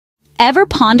Ever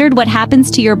pondered what happens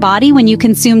to your body when you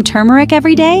consume turmeric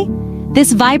every day?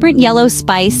 This vibrant yellow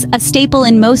spice, a staple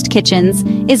in most kitchens,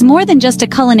 is more than just a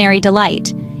culinary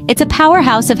delight. It's a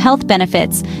powerhouse of health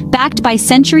benefits, backed by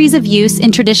centuries of use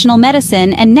in traditional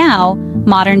medicine and now,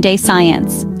 modern-day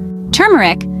science.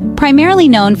 Turmeric, primarily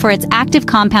known for its active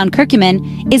compound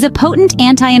curcumin, is a potent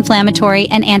anti-inflammatory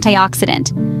and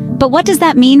antioxidant. But what does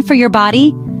that mean for your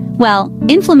body? Well,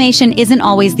 inflammation isn't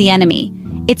always the enemy.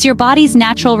 It's your body's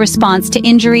natural response to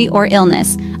injury or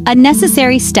illness, a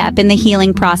necessary step in the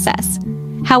healing process.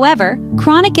 However,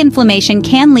 chronic inflammation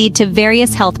can lead to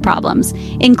various health problems,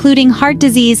 including heart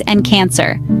disease and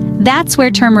cancer. That's where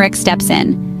turmeric steps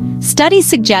in. Studies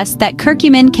suggest that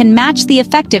curcumin can match the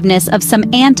effectiveness of some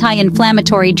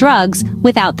anti-inflammatory drugs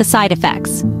without the side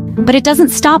effects. But it doesn't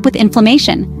stop with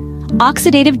inflammation.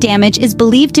 Oxidative damage is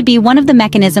believed to be one of the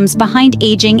mechanisms behind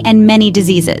aging and many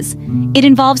diseases. It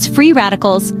involves free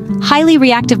radicals, highly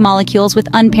reactive molecules with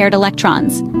unpaired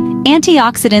electrons.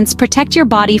 Antioxidants protect your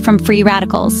body from free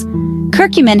radicals.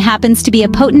 Curcumin happens to be a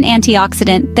potent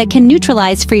antioxidant that can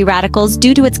neutralize free radicals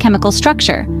due to its chemical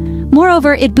structure.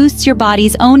 Moreover, it boosts your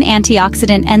body's own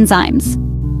antioxidant enzymes.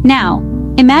 Now,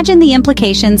 imagine the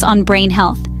implications on brain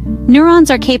health.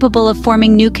 Neurons are capable of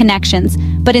forming new connections,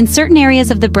 but in certain areas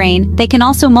of the brain, they can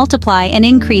also multiply and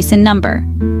increase in number.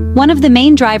 One of the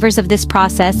main drivers of this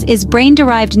process is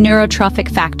brain-derived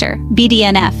neurotrophic factor,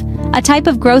 BDNF, a type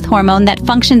of growth hormone that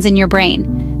functions in your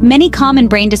brain. Many common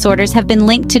brain disorders have been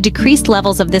linked to decreased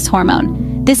levels of this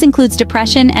hormone. This includes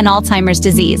depression and Alzheimer's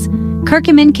disease.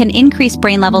 Curcumin can increase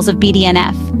brain levels of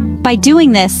BDNF. By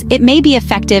doing this, it may be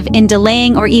effective in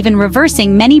delaying or even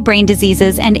reversing many brain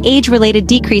diseases and age-related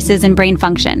decreases in brain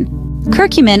function.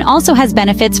 Curcumin also has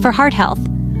benefits for heart health.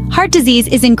 Heart disease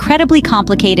is incredibly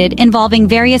complicated, involving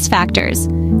various factors.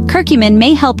 Curcumin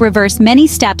may help reverse many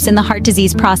steps in the heart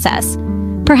disease process.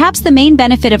 Perhaps the main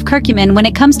benefit of curcumin when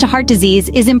it comes to heart disease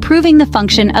is improving the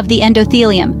function of the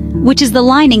endothelium, which is the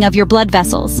lining of your blood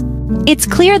vessels. It's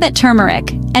clear that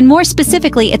turmeric, and more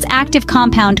specifically its active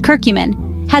compound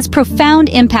curcumin, has profound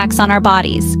impacts on our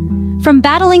bodies. From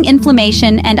battling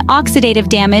inflammation and oxidative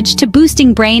damage to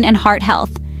boosting brain and heart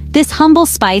health, this humble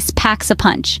spice packs a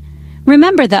punch.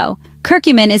 Remember though,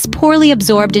 curcumin is poorly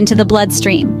absorbed into the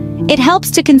bloodstream. It helps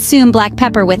to consume black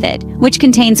pepper with it, which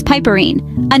contains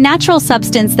piperine, a natural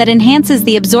substance that enhances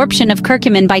the absorption of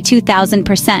curcumin by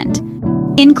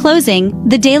 2000%. In closing,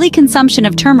 the daily consumption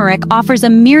of turmeric offers a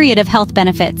myriad of health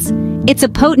benefits. It's a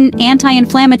potent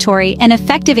anti-inflammatory and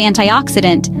effective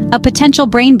antioxidant, a potential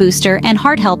brain booster and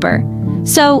heart helper.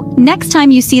 So, next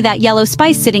time you see that yellow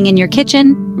spice sitting in your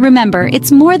kitchen, remember,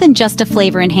 it's more than just a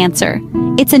flavor enhancer.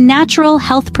 It's a natural,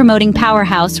 health-promoting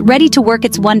powerhouse ready to work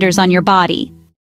its wonders on your body.